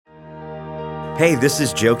Hey, this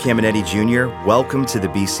is Joe Caminetti Jr. Welcome to the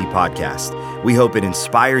BC Podcast. We hope it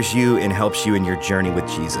inspires you and helps you in your journey with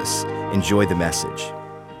Jesus. Enjoy the message.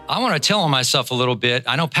 I want to tell on myself a little bit.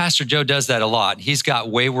 I know Pastor Joe does that a lot. He's got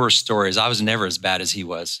way worse stories. I was never as bad as he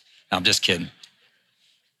was. No, I'm just kidding.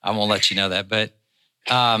 I won't let you know that. But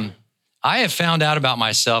I have found out about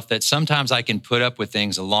myself that sometimes I can put up with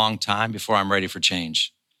things a long time before I'm ready for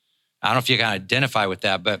change. I don't know if you can identify with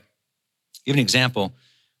that, but give an example.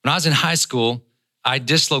 When I was in high school, I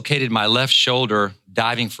dislocated my left shoulder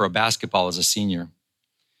diving for a basketball as a senior.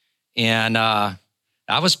 And that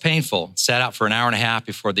was painful. Sat out for an hour and a half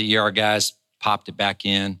before the ER guys popped it back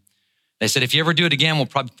in. They said, if you ever do it again, we'll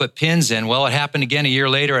probably put pins in. Well, it happened again a year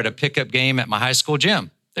later at a pickup game at my high school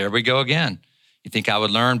gym. There we go again. You think I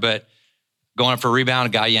would learn, but going up for a rebound,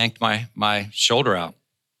 a guy yanked my shoulder out.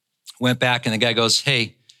 Went back and the guy goes,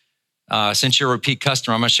 hey, since you're a repeat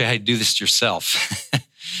customer, I'm gonna show you how to do this yourself.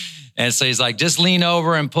 And so he's like, just lean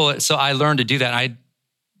over and pull it. So I learned to do that. I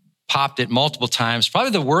popped it multiple times.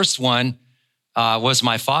 Probably the worst one was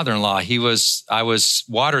my father-in-law. I was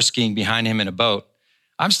water skiing behind him in a boat.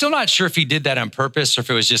 I'm still not sure if he did that on purpose or if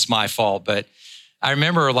it was just my fault, but I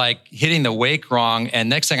remember like hitting the wake wrong, and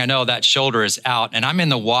next thing I know, that shoulder is out and I'm in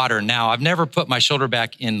the water now. I've never put my shoulder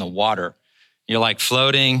back in the water. You're like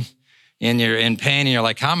floating and you're in pain and you're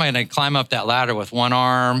like, how am I gonna climb up that ladder with one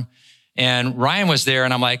arm? And Ryan was there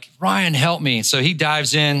and I'm like, Ryan, help me. So he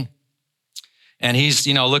dives in and he's,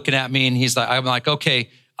 looking at me and I'm like, okay,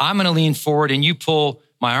 I'm gonna lean forward and you pull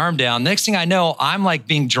my arm down. Next thing I know, I'm like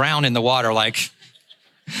being drowned in the water, like,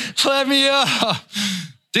 let me up.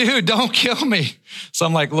 Dude, don't kill me. So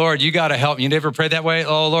I'm like, Lord, you gotta help me. You never prayed that way?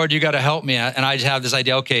 Oh, Lord, you gotta help me. And I just have this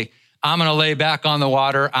idea, okay, I'm gonna lay back on the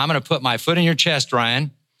water. I'm gonna put my foot in your chest,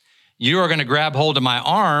 Ryan. You are gonna grab hold of my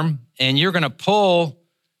arm and you're gonna pull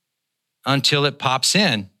until it pops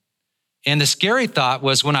in. And the scary thought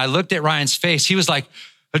was when I looked at Ryan's face, he was like,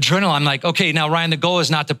 adrenaline. I'm like, okay, now Ryan, the goal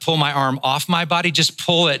is not to pull my arm off my body, just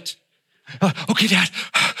pull it. Okay, Dad.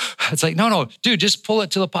 It's like, no, dude, just pull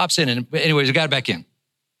it till it pops in. And anyways, I got it back in.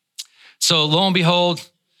 So lo and behold,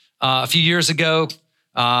 a few years ago,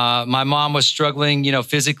 my mom was struggling,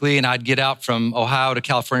 physically, and I'd get out from Ohio to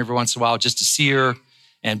California every once in a while just to see her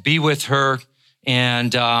and be with her.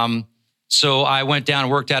 And so I went down and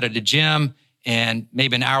worked out at a gym and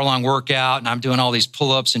maybe an hour-long workout, and I'm doing all these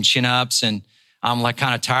pull-ups and chin-ups, and I'm like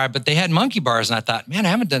kind of tired, but they had monkey bars, and I thought, man, I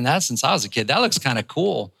haven't done that since I was a kid. That looks kind of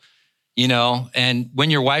cool, and when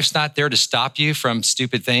your wife's not there to stop you from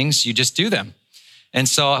stupid things, you just do them. And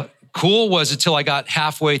so cool was until I got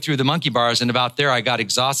halfway through the monkey bars, and about there I got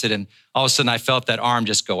exhausted, and all of a sudden I felt that arm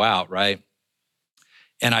just go out, right?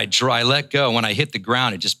 And I let go. When I hit the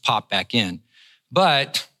ground, it just popped back in.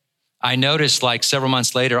 But I noticed like several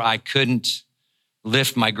months later, I couldn't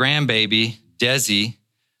lift my grandbaby, Desi,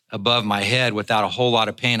 above my head without a whole lot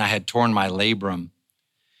of pain. I had torn my labrum.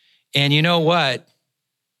 And you know what?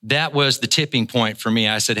 That was the tipping point for me.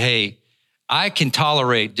 I said, hey, I can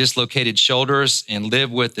tolerate dislocated shoulders and live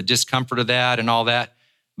with the discomfort of that and all that,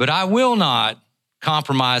 but I will not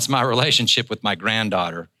compromise my relationship with my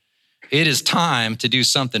granddaughter. It is time to do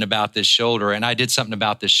something about this shoulder. And I did something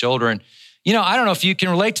about this shoulder. And I don't know if you can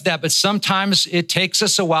relate to that, but sometimes it takes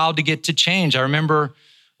us a while to get to change. I remember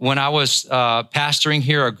when I was pastoring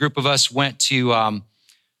here, a group of us went to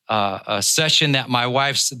a session that my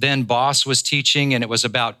wife's then boss was teaching, and it was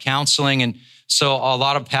about counseling. And so a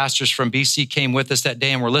lot of pastors from BC came with us that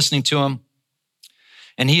day and were listening to him.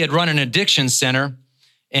 And he had run an addiction center,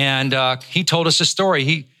 and he told us a story.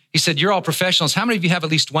 He said, you're all professionals. How many of you have at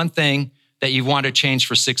least one thing that you want to change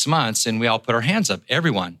for 6 months? And we all put our hands up,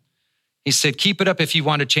 everyone. He said, keep it up if you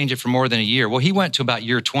want to change it for more than a year. Well, he went to about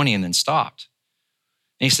year 20 and then stopped.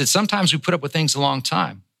 And he said, sometimes we put up with things a long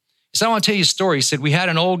time. He said, I want to tell you a story. He said, we had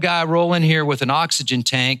an old guy roll in here with an oxygen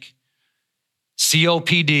tank,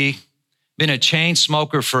 COPD, been a chain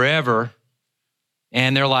smoker forever.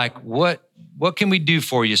 And they're like, what can we do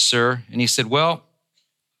for you, sir? And he said,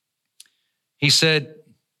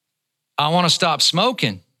 I want to stop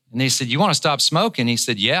smoking. And they said, you want to stop smoking? He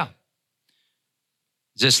said, yeah.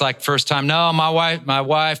 Just like first time, no, my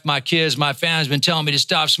wife, my kids, my family's been telling me to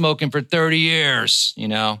stop smoking for 30 years,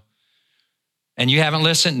 And you haven't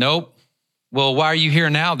listened? Nope. Well, why are you here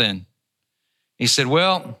now then? He said,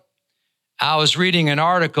 well, I was reading an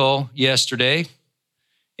article yesterday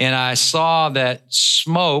and I saw that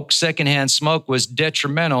secondhand smoke was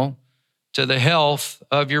detrimental to the health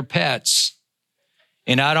of your pets.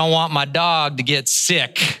 And I don't want my dog to get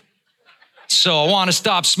sick. So I want to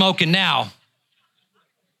stop smoking now.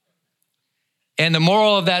 And the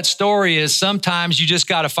moral of that story is sometimes you just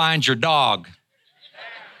got to find your dog.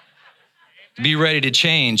 be ready to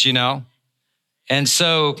change, And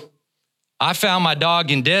so I found my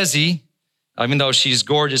dog in Desi, even though she's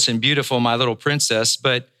gorgeous and beautiful, my little princess,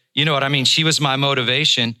 but you know what I mean? She was my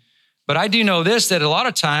motivation. But I do know this, that a lot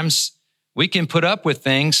of times we can put up with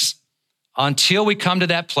things until we come to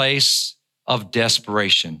that place of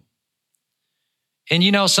desperation.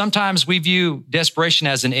 And sometimes we view desperation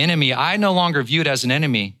as an enemy. I no longer view it as an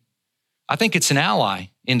enemy. I think it's an ally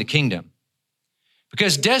in the kingdom.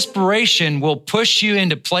 Because desperation will push you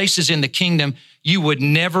into places in the kingdom you would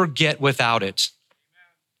never get without it.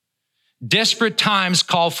 Desperate times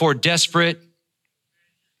call for desperate.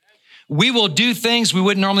 We will do things we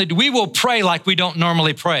wouldn't normally do. We will pray like we don't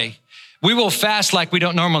normally pray. We will fast like we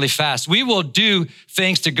don't normally fast. We will do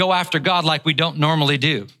things to go after God like we don't normally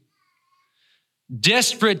do.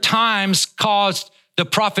 Desperate times caused the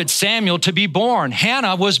prophet Samuel to be born.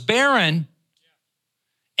 Hannah was barren,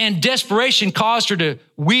 and desperation caused her to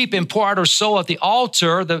weep and pour out her soul at the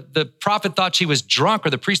altar. The prophet thought she was drunk, or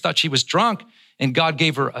the priest thought she was drunk, and God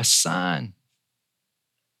gave her a son.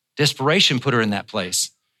 Desperation put her in that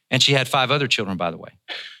place. And she had 5 other children, by the way.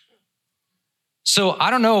 So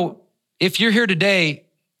I don't know if you're here today,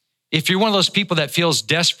 if you're one of those people that feels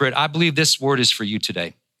desperate, I believe this word is for you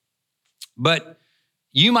today. But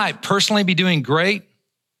you might personally be doing great,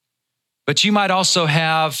 but you might also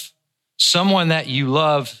have someone that you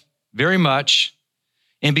love very much,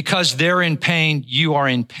 and because they're in pain, you are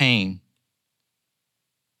in pain.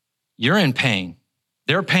 You're in pain.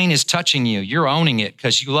 Their pain is touching you. You're owning it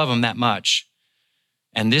because you love them that much.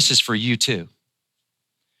 And this is for you too.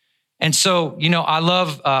 And so, I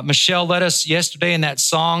love, Michelle led us yesterday in that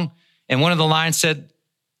song, and one of the lines said,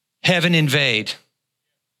 heaven invade.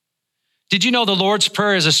 Did you know the Lord's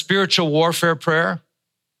Prayer is a spiritual warfare prayer?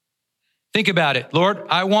 Think about it. Lord,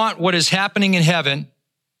 I want what is happening in heaven,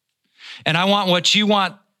 and I want what you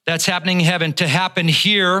want that's happening in heaven to happen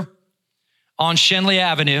here on Shenley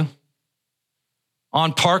Avenue,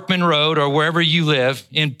 on Parkman Road, or wherever you live,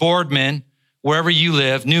 in Boardman, wherever you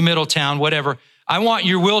live, New Middletown, whatever. I want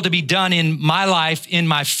your will to be done in my life, in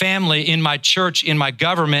my family, in my church, in my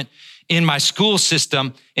government, in my school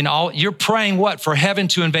system, in all. You're praying what? For heaven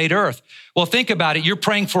to invade earth. Well, think about it. You're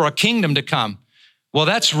praying for a kingdom to come. Well,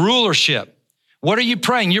 that's rulership. What are you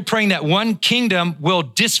praying? You're praying that one kingdom will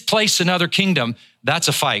displace another kingdom. That's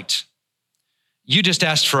a fight. You just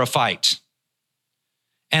asked for a fight.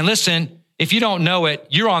 And listen, if you don't know it,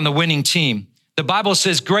 you're on the winning team. The Bible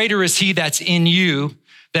says, greater is he that's in you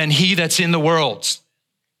than he that's in the world.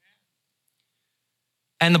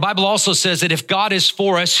 And the Bible also says that if God is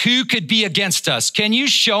for us, who could be against us? Can you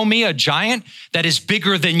show me a giant that is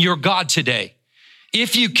bigger than your God today?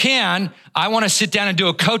 If you can, I want to sit down and do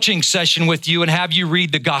a coaching session with you and have you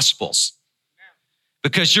read the Gospels,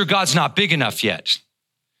 because your God's not big enough yet.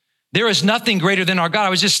 There is nothing greater than our God. I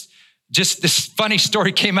was just this funny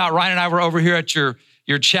story came out. Ryan and I were over here at your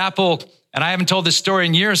chapel, and I haven't told this story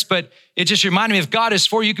in years, but it just reminded me, if God is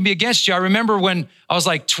for you, can be against you. I remember when I was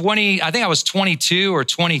like 20, I think I was 22 or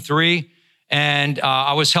 23, and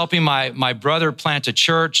I was helping my brother plant a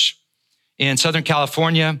church in Southern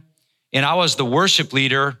California, and I was the worship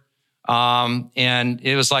leader, and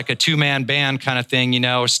it was like a 2-man band kind of thing,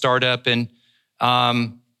 a startup. And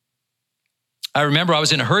I remember I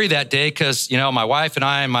was in a hurry that day because, my wife and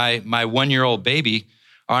I and my 1-year-old baby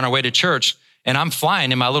are on our way to church, and I'm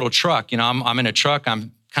flying in my little truck. I'm in a truck.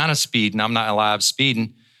 I'm kind of speeding. I'm not alive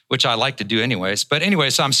speeding, which I like to do anyways. But anyway,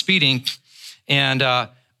 so I'm speeding, and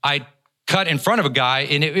I cut in front of a guy,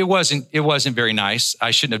 and it wasn't very nice.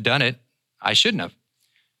 I shouldn't have done it. I shouldn't have.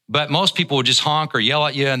 But most people would just honk or yell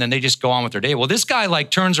at you, and then they just go on with their day. Well, this guy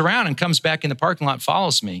turns around and comes back in the parking lot and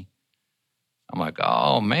follows me. I'm like,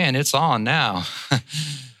 oh man, it's on now.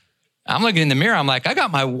 I'm looking in the mirror. I'm like, I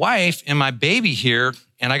got my wife and my baby here,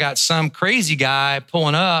 and I got some crazy guy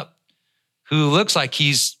pulling up who looks like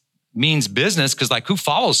he's means business, because who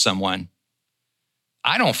follows someone?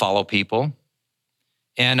 I don't follow people.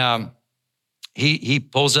 And he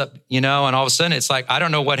pulls up, and all of a sudden it's like, I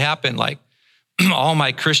don't know what happened. All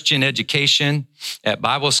my Christian education at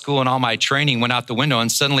Bible school and all my training went out the window,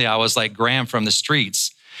 and suddenly I was like Graham from the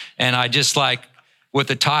streets. And I just with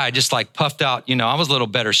the tie, I just puffed out, I was a little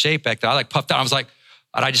better shape back then. I puffed out. I was and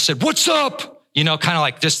I just said, what's up? Kind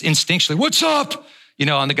of just instinctually, what's up?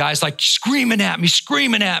 And the guy's screaming at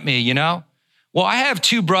me, Well, I have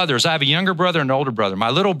 2 brothers. I have a younger brother and an older brother. My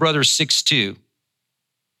little brother's 6'2"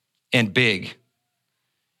 and big.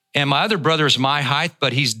 And my other brother is my height,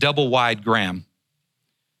 but he's double wide Graham.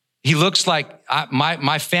 He looks like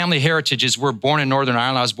my family heritage is we're born in Northern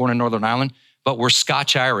Ireland. I was born in Northern Ireland, but we're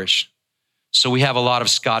Scotch-Irish. So we have a lot of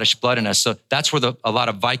Scottish blood in us. So that's where a lot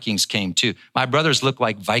of Vikings came too. My brothers look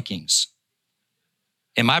like Vikings.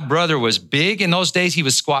 And my brother was big in those days. He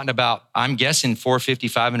was squatting about, I'm guessing 450,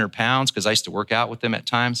 500 pounds, because I used to work out with him at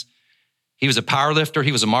times. He was a power lifter.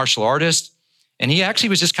 He was a martial artist. And he actually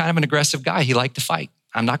was just kind of an aggressive guy. He liked to fight.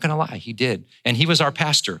 I'm not gonna lie, he did. And he was our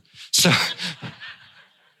pastor. So,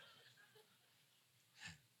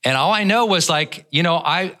 and all I know was like,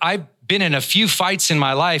 I've been in a few fights in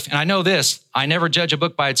my life, and I know this, I never judge a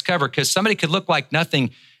book by its cover, because somebody could look like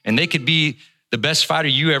nothing and they could be the best fighter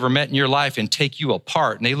you ever met in your life and take you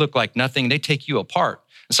apart. And they look like nothing, they take you apart.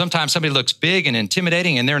 And sometimes somebody looks big and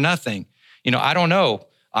intimidating and they're nothing. I don't know.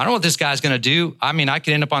 I don't know what this guy's gonna do. I mean, I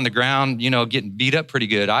could end up on the ground, getting beat up pretty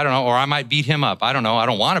good. I don't know, or I might beat him up. I don't know. I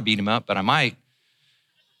don't wanna beat him up, but I might.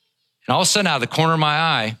 And all of a sudden, out of the corner of my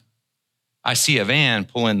eye, I see a van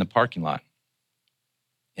pull in the parking lot.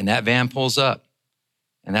 And that van pulls up,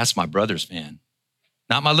 and that's my brother's van.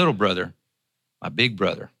 Not my little brother, my big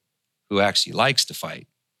brother, who actually likes to fight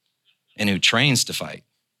and who trains to fight.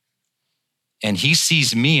 And he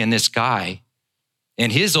sees me and this guy,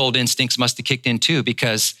 and his old instincts must have kicked in too,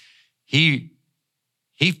 because he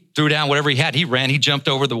threw down whatever he had. He ran, he jumped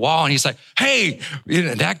over the wall, and he's like, hey,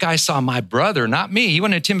 that guy saw my brother, not me. He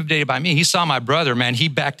wasn't intimidated by me. He saw my brother, man. He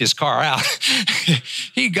backed his car out.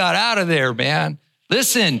 He got out of there, man.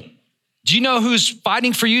 Listen, do you know who's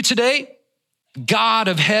fighting for you today? God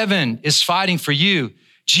of heaven is fighting for you.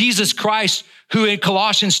 Jesus Christ, who in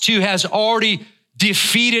Colossians 2 has already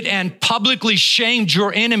defeated and publicly shamed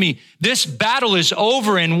your enemy. This battle is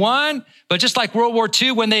over and won. But just like World War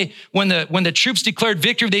II, when the troops declared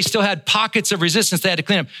victory, they still had pockets of resistance they had to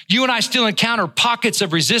clean up. You and I still encounter pockets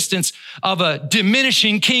of resistance of a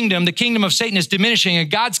diminishing kingdom. The kingdom of Satan is diminishing, and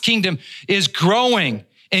God's kingdom is growing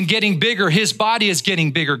and getting bigger. His body is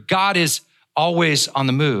getting bigger. God is always on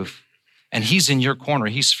the move, and he's in your corner.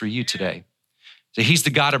 He's for you today. So he's the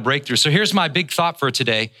God of breakthrough. So here's my big thought for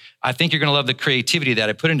today. I think you're gonna love the creativity that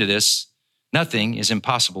I put into this. Nothing is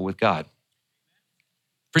impossible with God.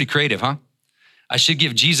 Pretty creative, huh? I should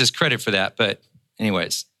give Jesus credit for that, but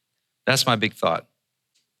anyways, that's my big thought.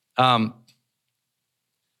 1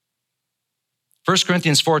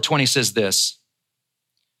 Corinthians 4:20 says this: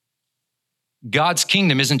 God's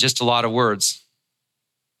kingdom isn't just a lot of words.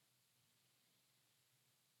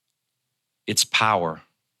 It's power.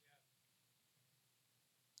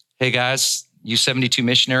 Hey guys, you 72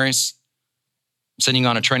 missionaries, I'm sending you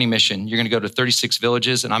on a training mission. You're gonna go to 36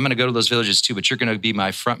 villages, and I'm gonna go to those villages too, but you're gonna be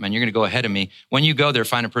my frontman. You're gonna go ahead of me. When you go there,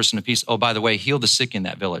 find a person of peace. Oh, by the way, heal the sick in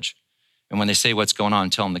that village. And when they say what's going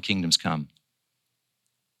on, tell them the kingdom's come.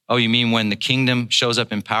 Oh, you mean when the kingdom shows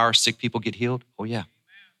up in power, sick people get healed? Oh yeah.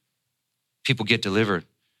 People get delivered.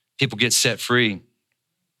 People get set free.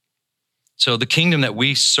 So the kingdom that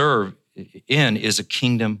we serve in is a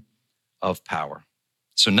kingdom of power.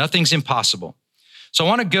 So nothing's impossible. So I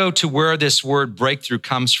want to go to where this word breakthrough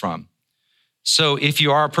comes from. So if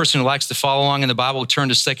you are a person who likes to follow along in the Bible, turn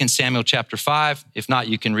to 2 Samuel chapter 5. If not,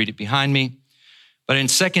 you can read it behind me. But in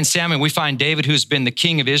 2 Samuel, we find David, who's been the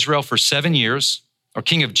king of Israel for 7 years, or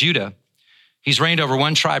king of Judah. He's reigned over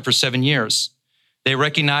one tribe for 7 years. They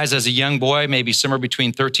recognize as a young boy, maybe somewhere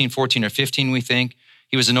between 13, 14, or 15, we think,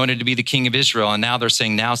 he was anointed to be the king of Israel. And now they're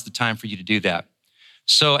saying, now's the time for you to do that.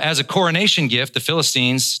 So as a coronation gift, the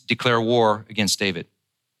Philistines declare war against David.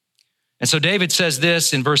 And so David says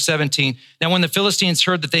this in verse 17, now when the Philistines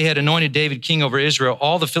heard that they had anointed David king over Israel,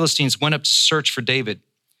 all the Philistines went up to search for David.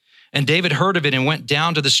 And David heard of it and went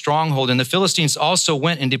down to the stronghold. And the Philistines also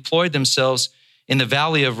went and deployed themselves in the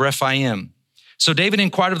valley of Rephaim. So David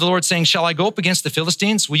inquired of the Lord, saying, shall I go up against the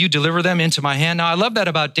Philistines? Will you deliver them into my hand? Now, I love that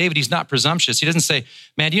about David. He's not presumptuous. He doesn't say,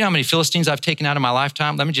 man, do you know how many Philistines I've taken out in my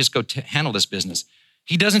lifetime? Let me just go handle this business.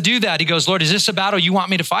 He doesn't do that. He goes, Lord, is this a battle you want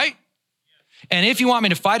me to fight? And if you want me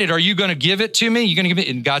to fight it, are you going to give it to me? You're going to give it?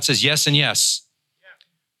 And God says, yes and yes.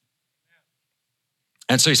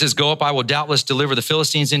 And so he says, go up, I will doubtless deliver the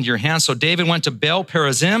Philistines into your hands. So David went to Baal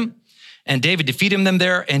Perazim, and David defeated them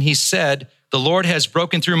there. And he said, the Lord has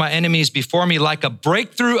broken through my enemies before me like a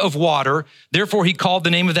breakthrough of water. Therefore, he called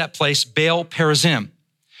the name of that place Baal Perazim.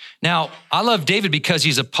 Now, I love David because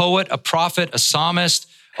he's a poet, a prophet, a psalmist,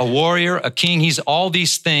 a warrior, a king. He's all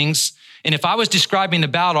these things. And if I was describing the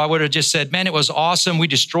battle, I would have just said, man, it was awesome. We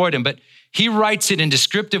destroyed him. But he writes it in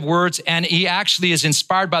descriptive words, and he actually is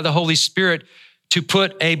inspired by the Holy Spirit to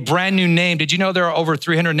put a brand new name. Did you know there are over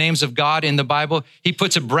 300 names of God in the Bible? He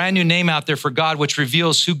puts a brand new name out there for God, which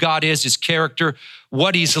reveals who God is, his character,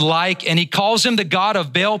 what he's like. And he calls him the God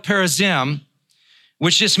of Baal Perazim,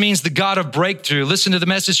 which just means the God of breakthrough. Listen to the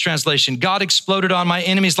Message translation. God exploded on my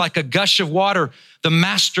enemies like a gush of water, the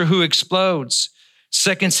master who explodes.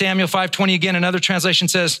 2 Samuel 5:20 again, another translation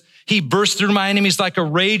says, he burst through my enemies like a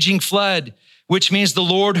raging flood, which means the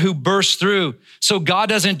Lord who bursts through. So God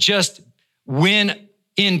doesn't just win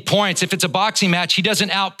in points. If it's a boxing match, he doesn't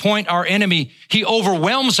outpoint our enemy. He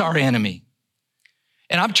overwhelms our enemy.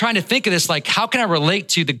 And I'm trying to think of this, like, how can I relate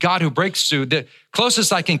to the God who breaks through? The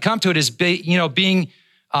closest I can come to it is being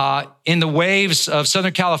in the waves of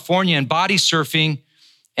Southern California and body surfing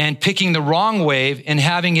and picking the wrong wave and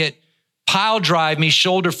having it pile drive me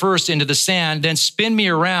shoulder first into the sand, then spin me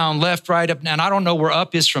around left, right, up. And I don't know where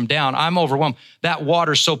up is from down. I'm overwhelmed. That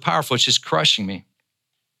water's so powerful, it's just crushing me.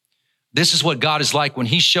 This is what God is like. When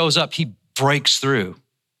he shows up, he breaks through.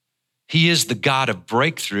 He is the God of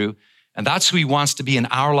breakthrough. And that's who he wants to be in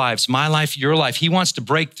our lives, my life, your life. He wants to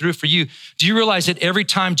break through for you. Do you realize that every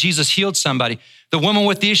time Jesus healed somebody, the woman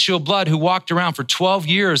with the issue of blood who walked around for 12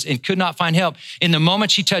 years and could not find help, in the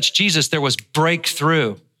moment she touched Jesus, there was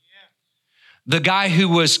breakthrough. The guy who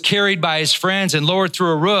was carried by his friends and lowered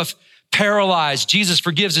through a roof, paralyzed, Jesus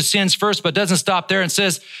forgives his sins first, but doesn't stop there and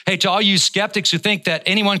says, hey, to all you skeptics who think that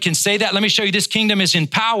anyone can say that, let me show you this kingdom is in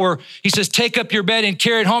power. He says, take up your bed and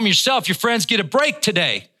carry it home yourself. Your friends get a break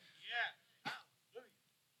today.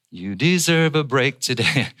 You deserve a break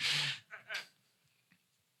today.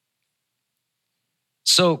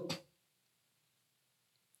 So,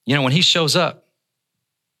 when he shows up,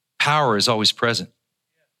 power is always present.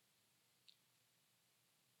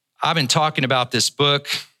 I've been talking about this book.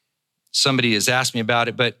 Somebody has asked me about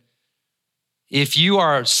it, but if you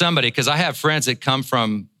are somebody, because I have friends that come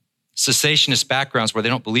from cessationist backgrounds where they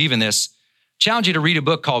don't believe in this, challenge you to read a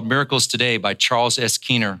book called Miracles Today by Charles S.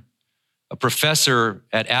 Keener, a professor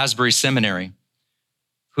at Asbury Seminary,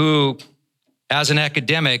 who, as an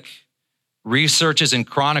academic, researches and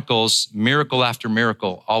chronicles miracle after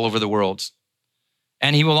miracle all over the world.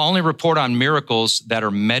 And he will only report on miracles that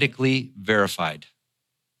are medically verified.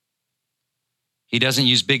 He doesn't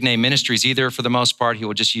use big name ministries either for the most part. He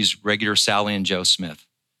will just use regular Sally and Joe Smith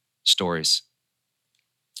stories.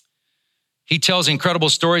 He tells incredible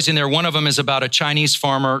stories in there. One of them is about a Chinese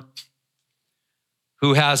farmer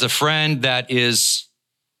who has a friend that is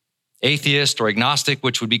atheist or agnostic,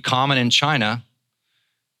 which would be common in China.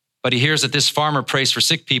 But he hears that this farmer prays for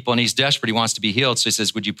sick people and he's desperate. He wants to be healed. So he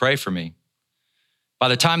says, would you pray for me? By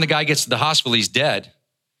the time the guy gets to the hospital, he's dead.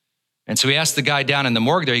 And so he asked the guy down in the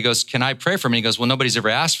morgue there, he goes, can I pray for him? And he goes, well, nobody's ever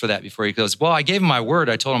asked for that before. He goes, well, I gave him my word.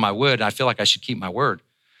 I told him I would. And I feel like I should keep my word.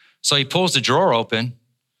 So he pulls the drawer open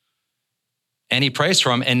and he prays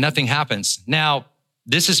for him and nothing happens. Now,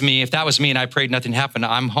 this is me. If that was me and I prayed, nothing happened,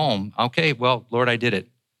 I'm home. Okay, well, Lord, I did it.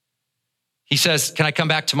 He says, can I come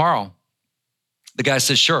back tomorrow? The guy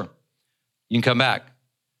says, sure, you can come back.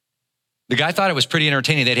 The guy thought it was pretty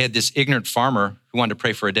entertaining. They'd had this ignorant farmer who wanted to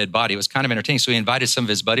pray for a dead body. It was kind of entertaining. So he invited some of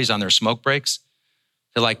his buddies on their smoke breaks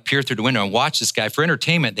to peer through the window and watch this guy. For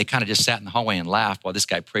entertainment, they kind of just sat in the hallway and laughed while this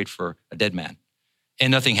guy prayed for a dead man. And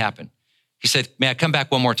nothing happened. He said, may I come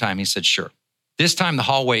back one more time? He said, sure. This time the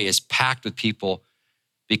hallway is packed with people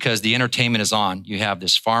because the entertainment is on. You have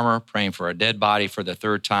this farmer praying for a dead body for the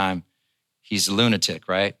third time. He's a lunatic,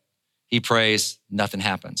 right? He prays, nothing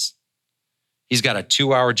happens. He's got a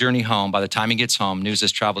 2-hour journey home. By the time he gets home, news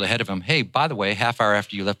has traveled ahead of him. Hey, by the way, half hour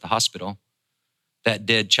after you left the hospital, that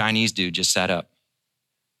dead Chinese dude just sat up.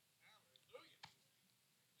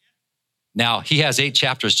 Now, he has 8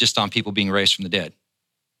 chapters just on people being raised from the dead.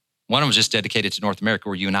 One of them is just dedicated to North America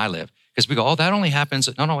where you and I live. Because we go, oh, that only happens.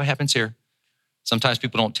 No, it happens here. Sometimes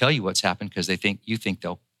people don't tell you what's happened because you think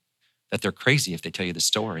that they're crazy if they tell you the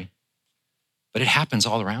story. But it happens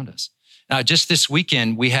all around us. Now, just this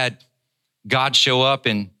weekend, we had God show up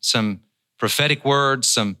in some prophetic words,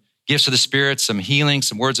 some gifts of the Spirit, some healing,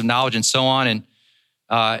 some words of knowledge, and so on. And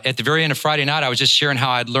at the very end of Friday night, I was just sharing how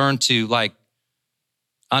I'd learned to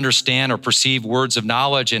understand or perceive words of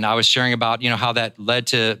knowledge. And I was sharing about, how that led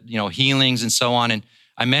to, healings and so on. And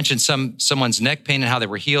I mentioned someone's neck pain and how they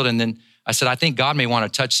were healed. And then I said, I think God may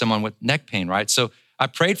want to touch someone with neck pain, right? So I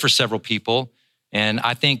prayed for several people and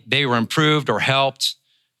I think they were improved or helped.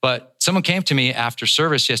 But someone came to me after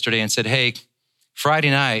service yesterday and said, hey, Friday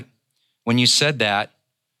night, when you said that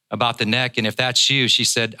about the neck, and if that's you, she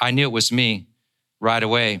said, I knew it was me right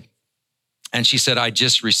away. And she said, I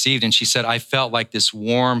just received. And she said, I felt like this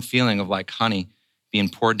warm feeling of like honey being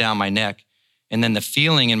poured down my neck. And then the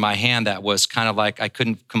feeling in my hand that was kind of like I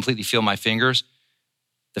couldn't completely feel my fingers,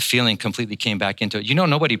 the feeling completely came back into it.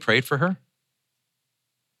 Nobody prayed for her.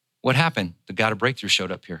 What happened? The God of breakthrough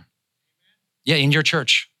showed up here. Yeah, in your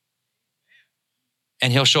church.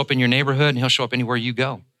 and he'll show up in your neighborhood, and he'll show up anywhere you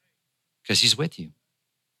go because he's with you.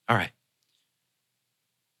 All right.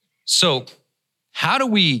 So how do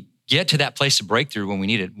we get to that place of breakthrough when we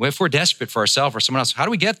need it? If we're desperate for ourselves or someone else, how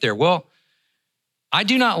do we get there? Well, I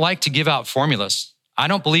do not like to give out formulas. I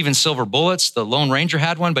don't believe in silver bullets. The Lone Ranger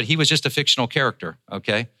had one, but he was just a fictional character,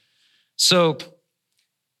 okay? So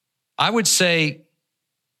I would say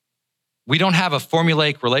we don't have a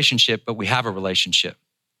formulaic relationship, but we have a relationship.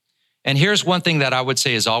 And here's one thing that I would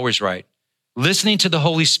say is always right. Listening to the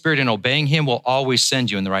Holy Spirit and obeying him will always send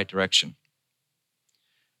you in the right direction.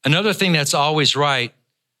 Another thing that's always right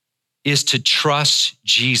is to trust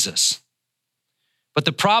Jesus. But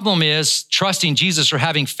the problem is trusting Jesus or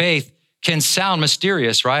having faith can sound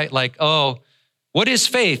mysterious, right? Like, oh, what is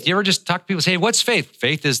faith? You ever just talk to people and say, hey, what's faith?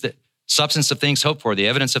 Faith is the substance of things hoped for, the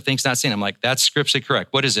evidence of things not seen. I'm like, that's scripturally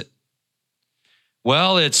correct. What is it?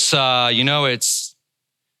 Well,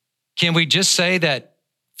 can we just say that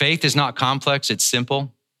faith is not complex, it's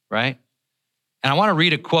simple, right? And I want to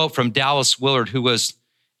read a quote from Dallas Willard, who was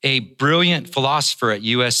a brilliant philosopher at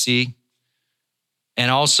USC and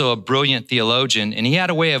also a brilliant theologian. And he had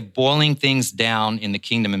a way of boiling things down in the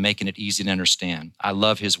kingdom and making it easy to understand. I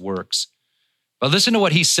love his works. But listen to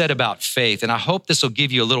what he said about faith. And I hope this will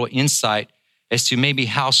give you a little insight as to maybe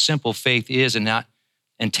how simple faith is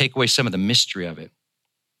and take away some of the mystery of it. It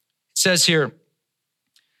says here,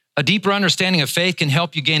 a deeper understanding of faith can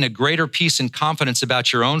help you gain a greater peace and confidence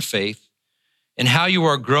about your own faith and how you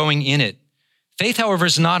are growing in it. Faith, however,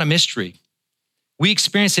 is not a mystery. We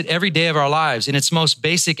experience it every day of our lives. In its most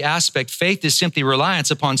basic aspect, faith is simply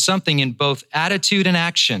reliance upon something in both attitude and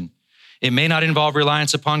action. It may not involve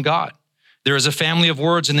reliance upon God. There is a family of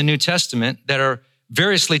words in the New Testament that are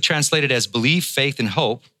variously translated as belief, faith, and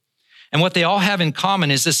hope. And what they all have in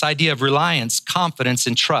common is this idea of reliance, confidence,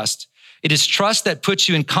 and trust. It is trust that puts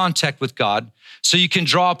you in contact with God so you can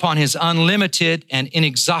draw upon his unlimited and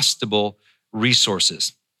inexhaustible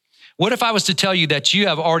resources. What if I was to tell you that you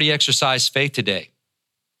have already exercised faith today?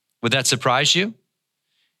 Would that surprise you?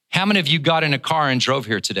 How many of you got in a car and drove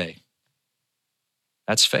here today?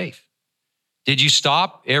 That's faith. Did you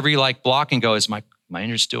stop every block and go, is my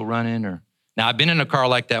engine still running? Now, I've been in a car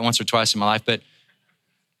like that once or twice in my life, but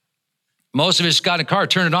most of us got in a car,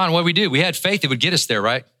 turned it on. What did we do? We had faith it would get us there,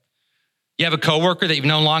 right? You have a coworker that you've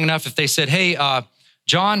known long enough. If they said, hey,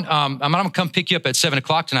 John, I'm going to come pick you up at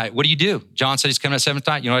 7:00 tonight. What do you do? John said he's coming at 7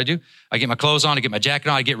 tonight. You know what I do? I get my clothes on, I get my jacket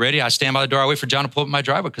on, I get ready. I stand by the door. I wait for John to pull up in my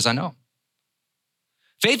driveway because I know.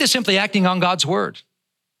 Faith is simply acting on God's word.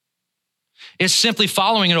 It's simply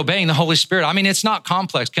following and obeying the Holy Spirit. I mean, it's not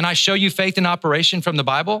complex. Can I show you faith in operation from the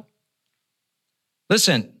Bible?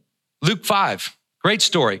 Listen, Luke 5, great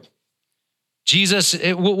story. Jesus,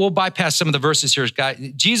 we'll bypass some of the verses here, guys.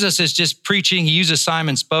 Jesus is just preaching. He uses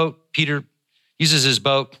Simon's boat. Peter uses his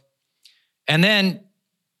boat. And then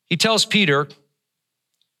he tells Peter,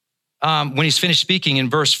 when he's finished speaking in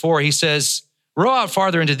verse 4, he says, row out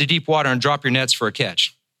farther into the deep water and drop your nets for a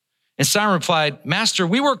catch. And Simon replied, Master,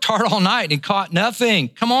 we worked hard all night and caught nothing.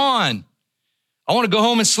 Come on. I want to go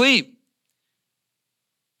home and sleep.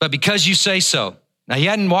 But because you say so. Now, he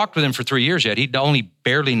hadn't walked with him for 3 years yet. He'd only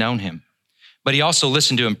barely known him. But he also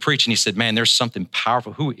listened to him preach, and he said, man, there's something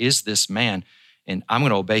powerful. Who is this man? And I'm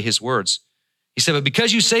going to obey his words. He said, but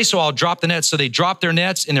because you say so, I'll drop the nets. So they dropped their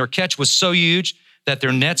nets, and their catch was so huge that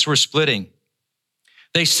their nets were splitting.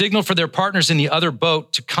 They signaled for their partners in the other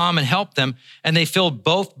boat to come and help them, and they filled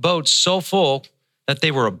both boats so full that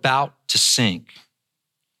they were about to sink.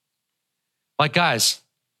 Guys,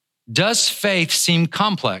 does faith seem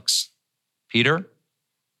complex? Peter,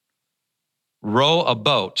 row a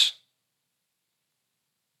boat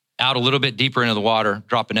out a little bit deeper into the water,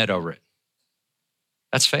 drop a net over it.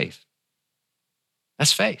 That's faith.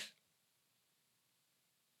 That's faith.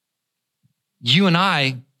 You and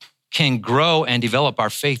I can grow and develop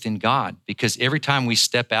our faith in God because every time we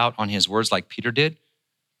step out on his words like Peter did,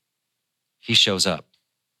 he shows up.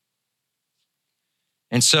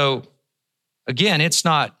 And so, again, it's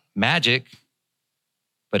not magic,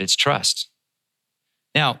 but it's trust.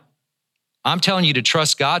 Now, I'm telling you to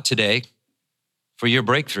trust God today for your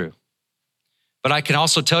breakthrough. But I can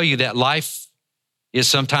also tell you that life is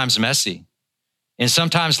sometimes messy, and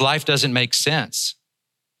sometimes life doesn't make sense.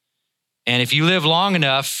 And if you live long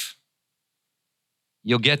enough,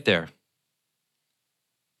 you'll get there.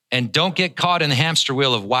 And don't get caught in the hamster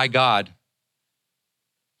wheel of why God,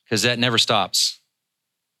 because that never stops.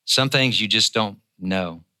 Some things you just don't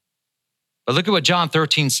know. But look at what John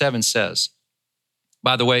 13:7 says.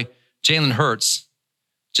 By the way, Jalen Hurts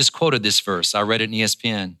just quoted this verse. I read it in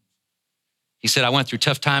ESPN. He said, I went through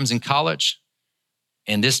tough times in college,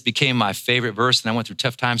 And this became my favorite verse. And I went through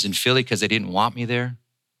tough times in Philly because they didn't want me there.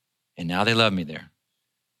 And now they love me there. And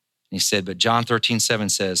he said, but John 13:7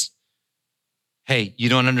 says, hey, you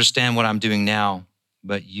don't understand what I'm doing now,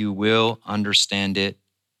 but you will understand it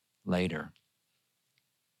later.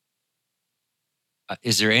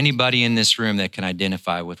 Is there anybody in this room that can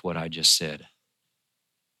identify with what I just said?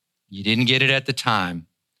 You didn't get it at the time,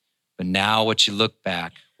 but now what you look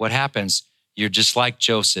back, what happens? You're just like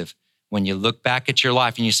Joseph. When you look back at your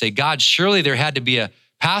life and you say, God, surely there had to be a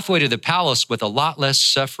pathway to the palace with a lot less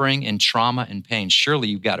suffering and trauma and pain. Surely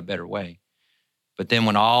you've got a better way. But then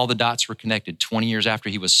when all the dots were connected, 20 years after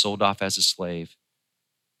he was sold off as a slave,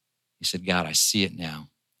 he said, God, I see it now.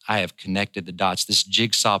 I have connected the dots. This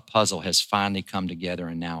jigsaw puzzle has finally come together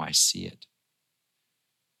and now I see it.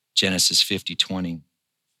 Genesis 50:20.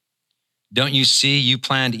 Don't you see you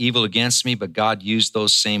planned evil against me, but God used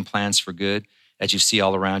those same plans for good, as you see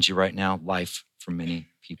all around you right now, life for many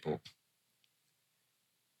people.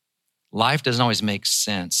 Life doesn't always make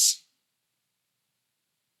sense,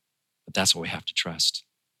 but that's what we have to trust.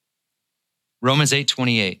 Romans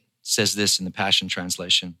 8:28 says this in the Passion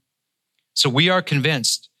Translation. So we are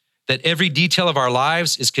convinced that every detail of our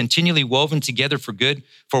lives is continually woven together for good,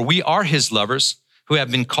 for we are his lovers who have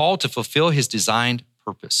been called to fulfill his designed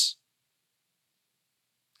purpose.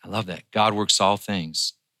 I love that. God works all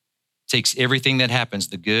things, takes everything that happens,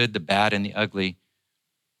 the good, the bad, and the ugly,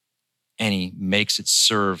 and he makes it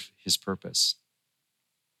serve his purpose.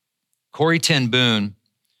 Corrie ten Boom,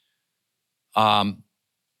 have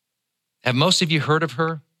most of you heard of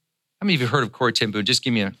her? How many of you heard of Corrie ten Boom? Just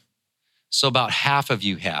give me so about half of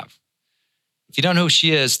you have. If you don't know who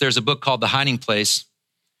she is, there's a book called The Hiding Place.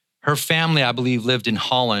 Her family, I believe, lived in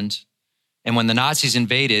Holland. And when the Nazis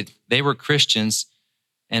invaded, they were Christians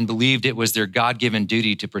and believed it was their God-given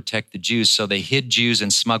duty to protect the Jews. So they hid Jews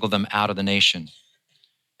and smuggled them out of the nation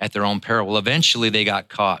at their own peril. Well, eventually they got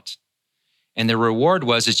caught. And the reward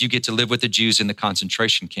was you get to live with the Jews in the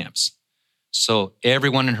concentration camps. So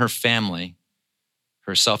everyone in her family,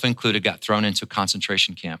 herself included, got thrown into a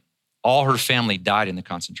concentration camp. All her family died in the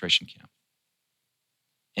concentration camp.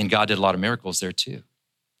 And God did a lot of miracles there too.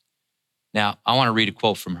 Now, I want to read a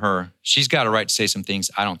quote from her. She's got a right to say some things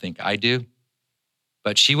I don't think I do,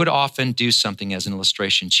 but she would often do something as an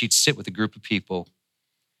illustration. She'd sit with a group of people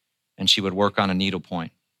and she would work on a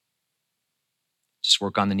needlepoint. Just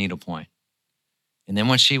work on the needlepoint. And then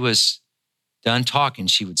when she was done talking,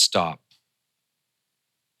 she would stop.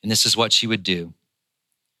 And this is what she would do.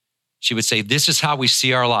 She would say, this is how we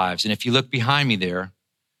see our lives. And if you look behind me there,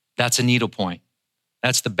 that's a needlepoint.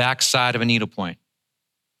 That's the backside of a needlepoint.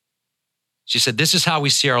 She said, this is how we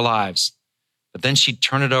see our lives. But then she'd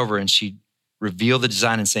turn it over and she'd reveal the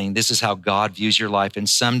design and saying, this is how God views your life. And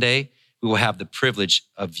someday we will have the privilege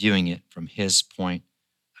of viewing it from his point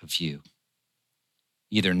of view.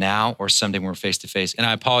 Either now or someday when we're face to face. And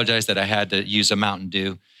I apologize that I had to use a Mountain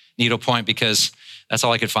Dew needlepoint because that's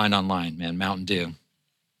all I could find online, man, Mountain Dew.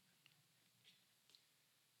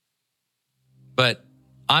 But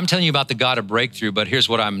I'm telling you about the God of breakthrough, but here's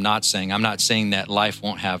what I'm not saying. I'm not saying that life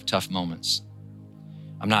won't have tough moments.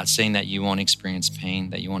 I'm not saying that you won't experience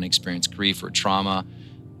pain, that you won't experience grief or trauma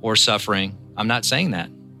or suffering. I'm not saying that.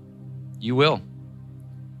 You will.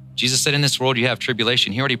 Jesus said in this world you have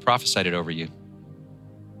tribulation. He already prophesied it over you.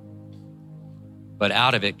 But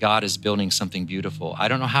out of it, God is building something beautiful. I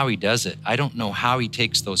don't know how he does it. I don't know how he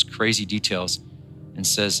takes those crazy details and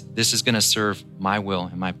says, this is going to serve my will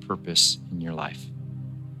and my purpose in your life.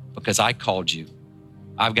 Because I called you.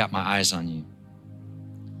 I've got my eyes on you.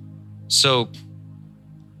 So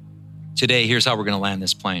today, here's how we're going to land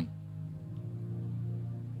this plane.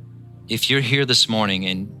 If you're here this morning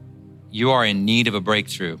and you are in need of a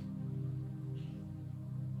breakthrough,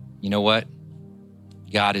 you know what?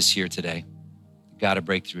 God is here today. God of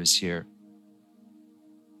breakthrough is here.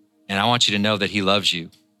 And I want you to know that he loves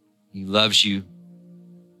you. He loves you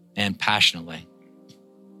and passionately.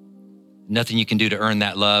 Nothing you can do to earn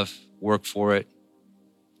that love, work for it.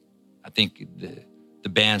 I think the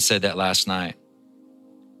band said that last night.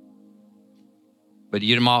 But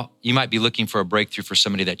you might be looking for a breakthrough for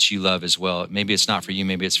somebody that you love as well. Maybe it's not for you.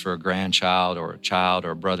 Maybe it's for a grandchild or a child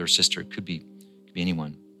or a brother or sister. It could be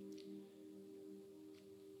anyone.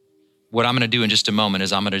 What I'm going to do in just a moment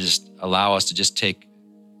is I'm going to just allow us to just take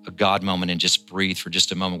a God moment and just breathe for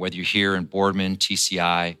just a moment, whether you're here in Boardman,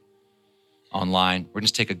 TCI, online. We're going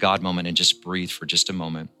to take a God moment and just breathe for just a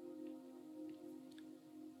moment.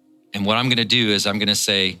 And what I'm going to do is I'm going to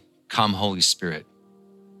say, come, Holy Spirit.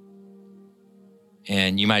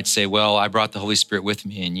 And you might say, well, I brought the Holy Spirit with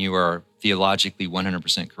me, and you are theologically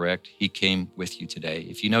 100% correct. He came with you today.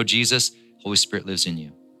 If you know Jesus, Holy Spirit lives in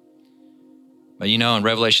you. But you know, in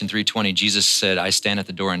Revelation 3:20, Jesus said, I stand at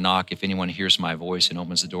the door and knock. If anyone hears my voice and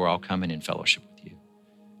opens the door, I'll come in and fellowship with you.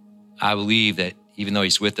 I believe that even though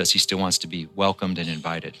he's with us, he still wants to be welcomed and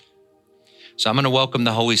invited. So I'm going to welcome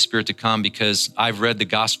the Holy Spirit to come because I've read the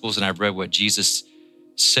Gospels and I've read what Jesus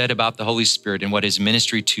said about the Holy Spirit and what his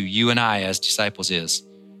ministry to you and I as disciples is.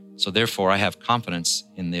 So therefore, I have confidence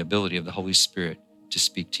in the ability of the Holy Spirit to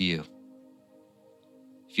speak to you.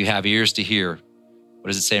 If you have ears to hear, what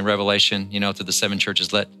does it say in Revelation? You know, to the 7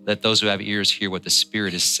 churches, let those who have ears hear what the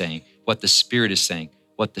Spirit is saying, what the Spirit is saying,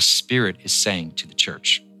 what the Spirit is saying to the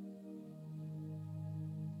church.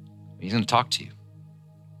 He's going to talk to you.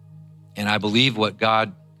 And I believe what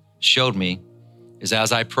God showed me is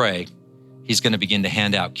as I pray, he's going to begin to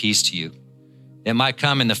hand out keys to you. It might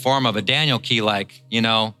come in the form of a Daniel key like, you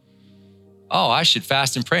know, oh, I should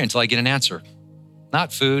fast and pray until I get an answer.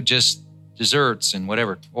 Not food, just desserts and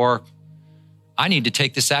whatever. Or I need to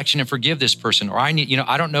take this action and forgive this person. Or I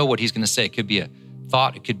don't know what he's going to say. It could be a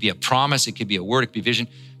thought. It could be a promise. It could be a word. It could be a vision.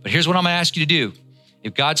 But here's what I'm going to ask you to do.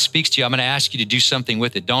 If God speaks to you, I'm going to ask you to do something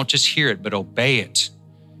with it. Don't just hear it, but obey it.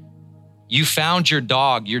 You found your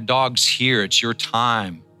dog. Your dog's here. It's your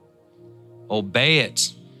time. Obey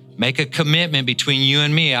it. Make a commitment between you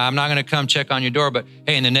and me. I'm not going to come check on your door, but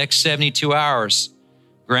hey, in the next 72 hours,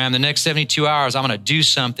 Graham, the next 72 hours, I'm going to do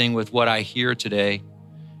something with what I hear today.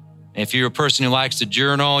 And if you're a person who likes to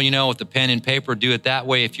journal, you know, with the pen and paper, do it that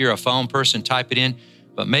way. If you're a phone person, type it in.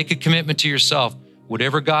 But make a commitment to yourself.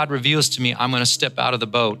 Whatever God reveals to me, I'm going to step out of the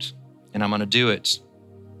boat and I'm going to do it.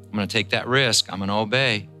 I'm going to take that risk. I'm going to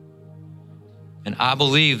obey. And I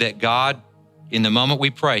believe that God, in the moment we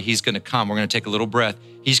pray, he's going to come. We're going to take a little breath.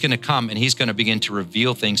 He's going to come and he's going to begin to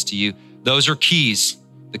reveal things to you. Those are keys,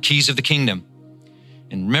 the keys of the kingdom.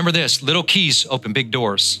 And remember this, little keys open big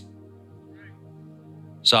doors.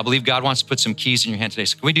 So I believe God wants to put some keys in your hand today.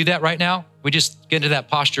 So can we do that right now? We just get into that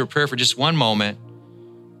posture of prayer for just one moment.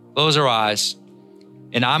 Close our eyes.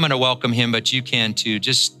 And I'm going to welcome him, but you can too.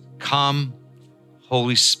 Just come,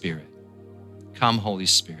 Holy Spirit. Come, Holy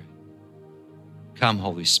Spirit. Come,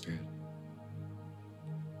 Holy Spirit.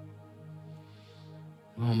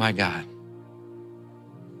 Oh my God.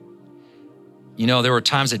 You know, there were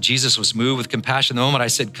times that Jesus was moved with compassion. The moment I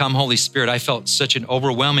said, come, Holy Spirit, I felt such an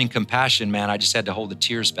overwhelming compassion, man. I just had to hold the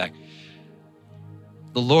tears back.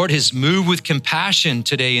 The Lord is moved with compassion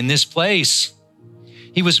today in this place.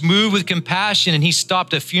 He was moved with compassion and he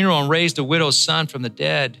stopped a funeral and raised a widow's son from the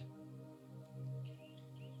dead.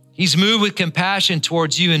 He's moved with compassion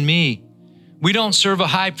towards you and me. We don't serve a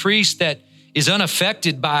high priest that is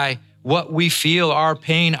unaffected by what we feel, our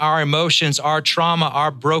pain, our emotions, our trauma,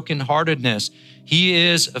 our brokenheartedness. He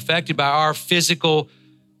is affected by our physical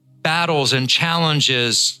battles and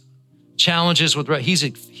challenges with,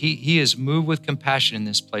 he is moved with compassion in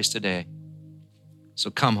this place today. So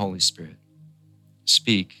come, Holy Spirit,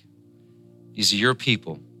 speak. These are your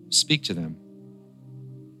people. Speak to them.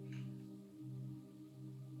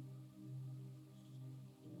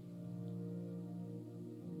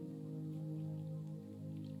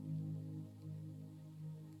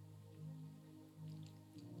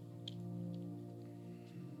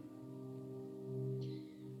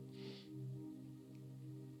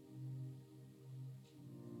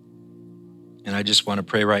 And I just want to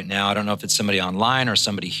pray right now. I don't know if it's somebody online or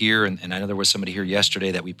somebody here, and I know there was somebody here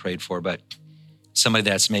yesterday that we prayed for, but somebody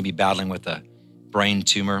that's maybe battling with a brain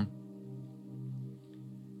tumor.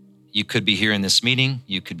 You could be here in this meeting.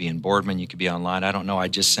 You could be in Boardman. You could be online. I don't know. I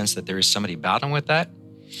just sense that there is somebody battling with that.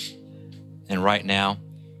 And right now,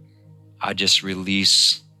 I just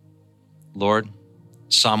release, Lord,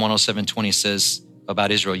 Psalm 107:20 says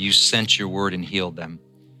about Israel, you sent your word and healed them.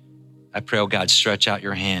 I pray, oh God, stretch out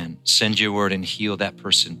your hand, send your word and heal that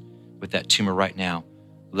person with that tumor right now.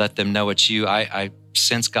 Let them know it's you. I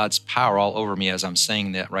sense God's power all over me as I'm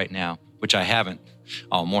saying that right now, which I haven't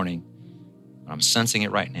all morning. I'm sensing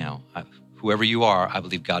it right now. Whoever you are, I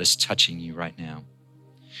believe God is touching you right now.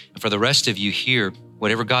 And for the rest of you here,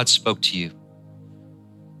 whatever God spoke to you,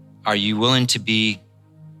 are you willing to be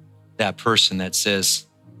that person that says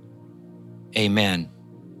amen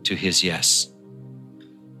to his yes?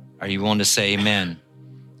 Are you willing to say amen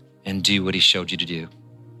and do what he showed you to do?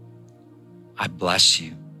 I bless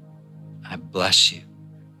you. I bless you.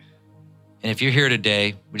 And if you're here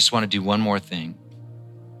today, we just want to do one more thing.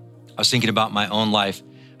 I was thinking about my own life.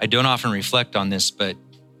 I don't often reflect on this, but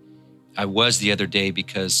I was the other day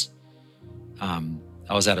because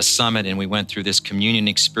I was at a summit and we went through this communion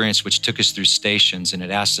experience, which took us through stations, and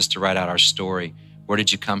it asked us to write out our story. Where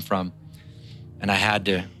did you come from? And I had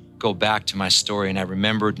to go back to my story, and I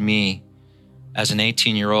remembered me as an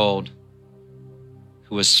 18-year-old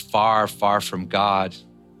who was far, far from God,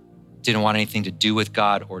 didn't want anything to do with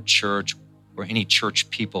God or church or any church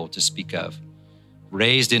people to speak of.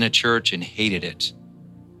 Raised in a church and hated it.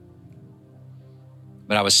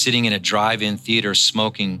 But I was sitting in a drive-in theater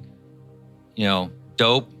smoking,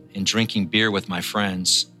 dope and drinking beer with my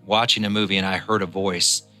friends, watching a movie, and I heard a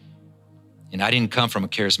voice. And I didn't come from a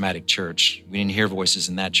charismatic church. We didn't hear voices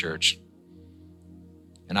in that church.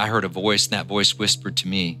 And I heard a voice, and that voice whispered to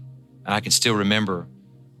me, and I can still remember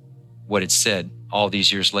what it said all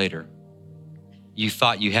these years later. You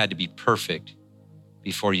thought you had to be perfect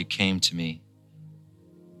before you came to me.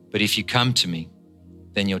 But if you come to me,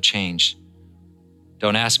 then you'll change.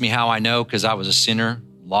 Don't ask me how I know, because I was a sinner,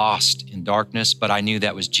 lost in darkness, but I knew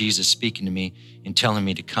that was Jesus speaking to me and telling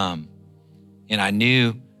me to come. And I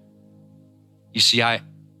knew, you see, I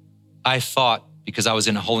thought, because I was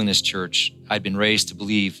in a holiness church, I'd been raised to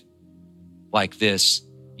believe like this: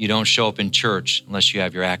 you don't show up in church unless you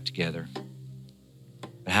have your act together.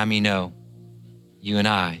 But how many know you and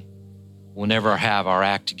I will never have our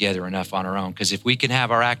act together enough on our own? Because if we can have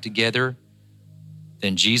our act together,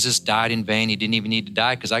 then Jesus died in vain. He didn't even need to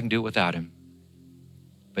die, because I can do it without him.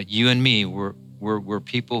 But you and me, we're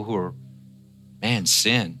people who are,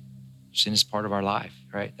 sin. Sin is part of our life,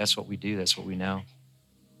 right? That's what we do. That's what we know.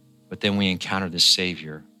 But then we encounter this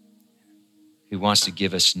Savior who wants to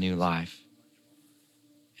give us new life.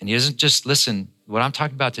 And he doesn't just, listen, what I'm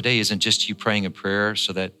talking about today isn't just you praying a prayer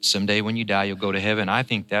so that someday when you die, you'll go to heaven. I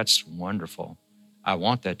think that's wonderful. I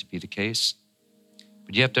want that to be the case.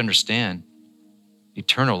 But you have to understand,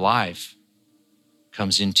 eternal life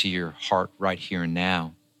comes into your heart right here and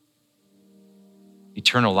now.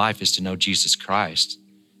 Eternal life is to know Jesus Christ.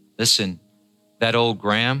 Listen, that old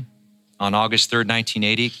Graham, on August 3rd,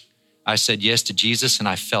 1980, I said yes to Jesus and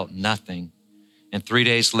I felt nothing. And 3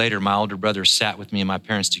 days later, my older brother sat with me in my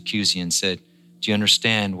parents' jacuzzi and said, do you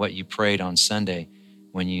understand what you prayed on Sunday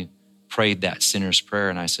when you prayed that sinner's prayer?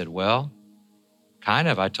 And I said, well, kind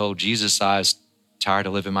of. I told Jesus I was tired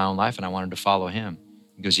of living my own life and I wanted to follow him.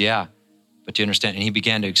 He goes, yeah, but do you understand? And he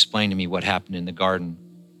began to explain to me what happened in the garden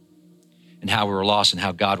and how we were lost and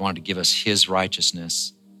how God wanted to give us his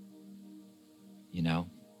righteousness,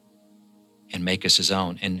 and make us his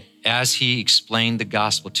own. And as he explained the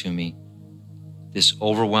gospel to me, this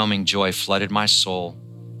overwhelming joy flooded my soul,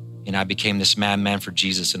 and I became this madman for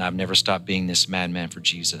Jesus, and I've never stopped being this madman for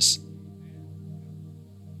Jesus.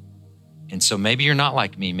 And so maybe you're not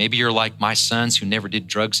like me. Maybe you're like my sons who never did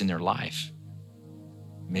drugs in their life.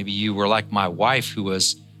 Maybe you were like my wife, who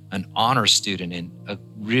was an honor student and a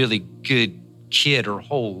really good kid her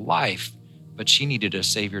whole life, but she needed a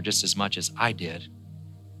Savior just as much as I did.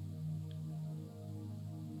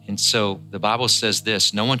 And so the Bible says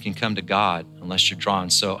this: no one can come to God unless you're drawn.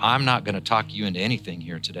 So I'm not going to talk you into anything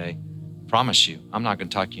here today. Promise you, I'm not going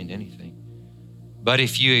to talk you into anything. But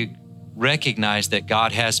if you recognize that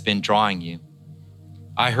God has been drawing you,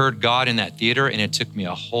 I heard God in that theater, and it took me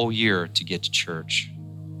a whole year to get to church.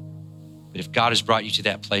 But if God has brought you to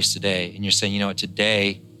that place today, and you're saying, you know what,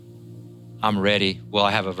 today I'm ready. Well,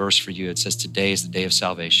 I have a verse for you. It says, today is the day of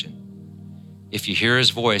salvation. If you hear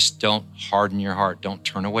his voice, don't harden your heart. Don't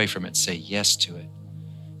turn away from it. Say yes to it.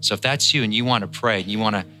 So if that's you and you want to pray, and you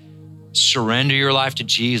want to surrender your life to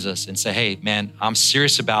Jesus and say, hey, man, I'm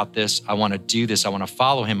serious about this. I want to do this. I want to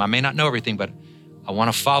follow him. I may not know everything, but I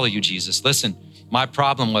want to follow you, Jesus. Listen, my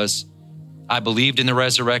problem was I believed in the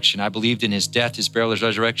resurrection. I believed in his death, his burial, his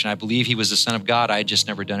resurrection. I believe he was the Son of God. I had just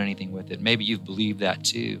never done anything with it. Maybe you've believed that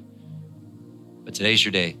too. But today's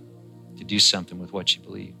your day to do something with what you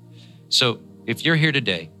believe. So if you're here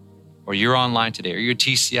today, or you're online today, or you're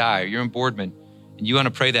TCI, or you're in Boardman, and you want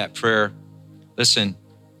to pray that prayer, listen,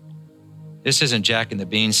 this isn't Jack and the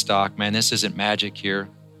Beanstalk, man. This isn't magic here.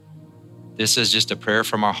 This is just a prayer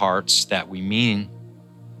from our hearts that we mean.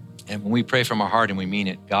 And when we pray from our heart and we mean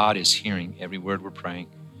it, God is hearing every word we're praying.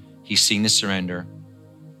 He's seeing the surrender.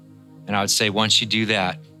 And I would say once you do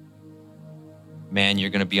that, man,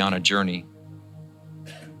 you're going to be on a journey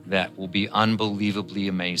that will be unbelievably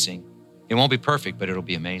amazing. It won't be perfect, but it'll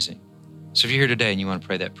be amazing. So if you're here today and you want to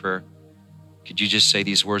pray that prayer, could you just say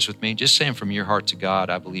these words with me? Just say them from your heart to God.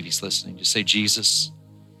 I believe he's listening. Just say, Jesus,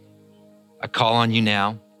 I call on you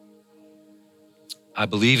now. I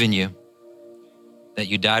believe in you, that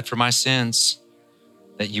you died for my sins,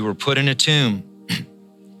 that you were put in a tomb,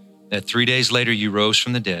 that 3 days later you rose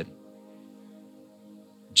from the dead.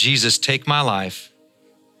 Jesus, take my life.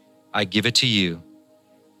 I give it to you.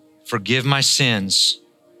 Forgive my sins.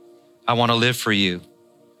 I want to live for you.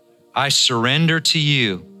 I surrender to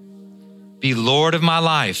you. Be Lord of my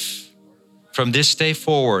life. From this day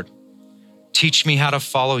forward, teach me how to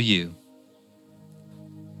follow you.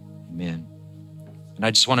 Amen. And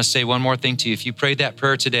I just want to say one more thing to you. If you prayed that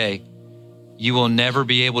prayer today, you will never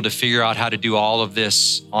be able to figure out how to do all of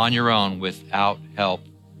this on your own without help.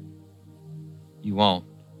 You won't.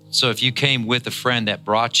 So if you came with a friend that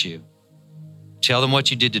brought you, tell them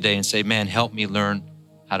what you did today and say, man, help me learn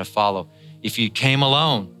how to follow. If you came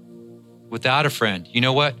alone without a friend, you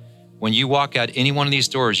know what? When you walk out any one of these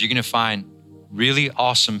doors, you're going to find really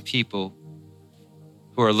awesome people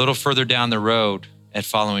who are a little further down the road at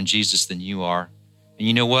following Jesus than you are. And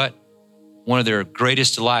you know what? One of their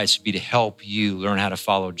greatest delights would be to help you learn how to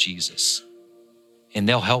follow Jesus. And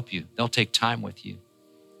they'll help you. They'll take time with you.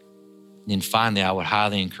 And then finally, I would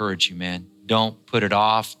highly encourage you, man, don't put it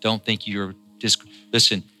off. Don't think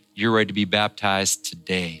listen, you're ready to be baptized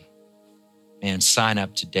today. Man, sign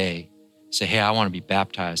up today. Say, hey, I want to be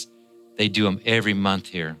baptized. They do them every month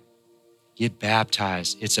here. Get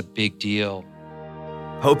baptized. It's a big deal.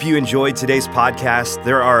 Hope you enjoyed today's podcast.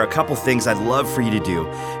 There are a couple things I'd love for you to do.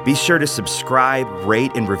 Be sure to subscribe,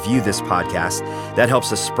 rate, and review this podcast. That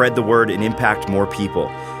helps us spread the word and impact more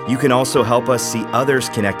people. You can also help us see others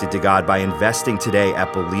connected to God by investing today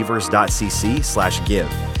at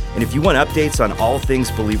believers.cc/give. And if you want updates on all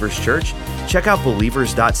things Believers Church, check out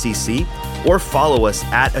believers.cc or follow us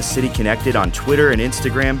at A City Connected on Twitter and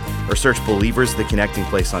Instagram, or search Believers The Connecting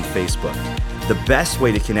Place on Facebook. The best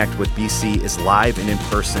way to connect with BC is live and in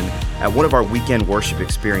person at one of our weekend worship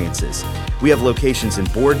experiences. We have locations in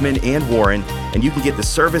Boardman and Warren, and you can get the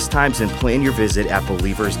service times and plan your visit at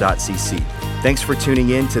believers.cc. Thanks for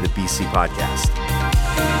tuning in to the BC Podcast.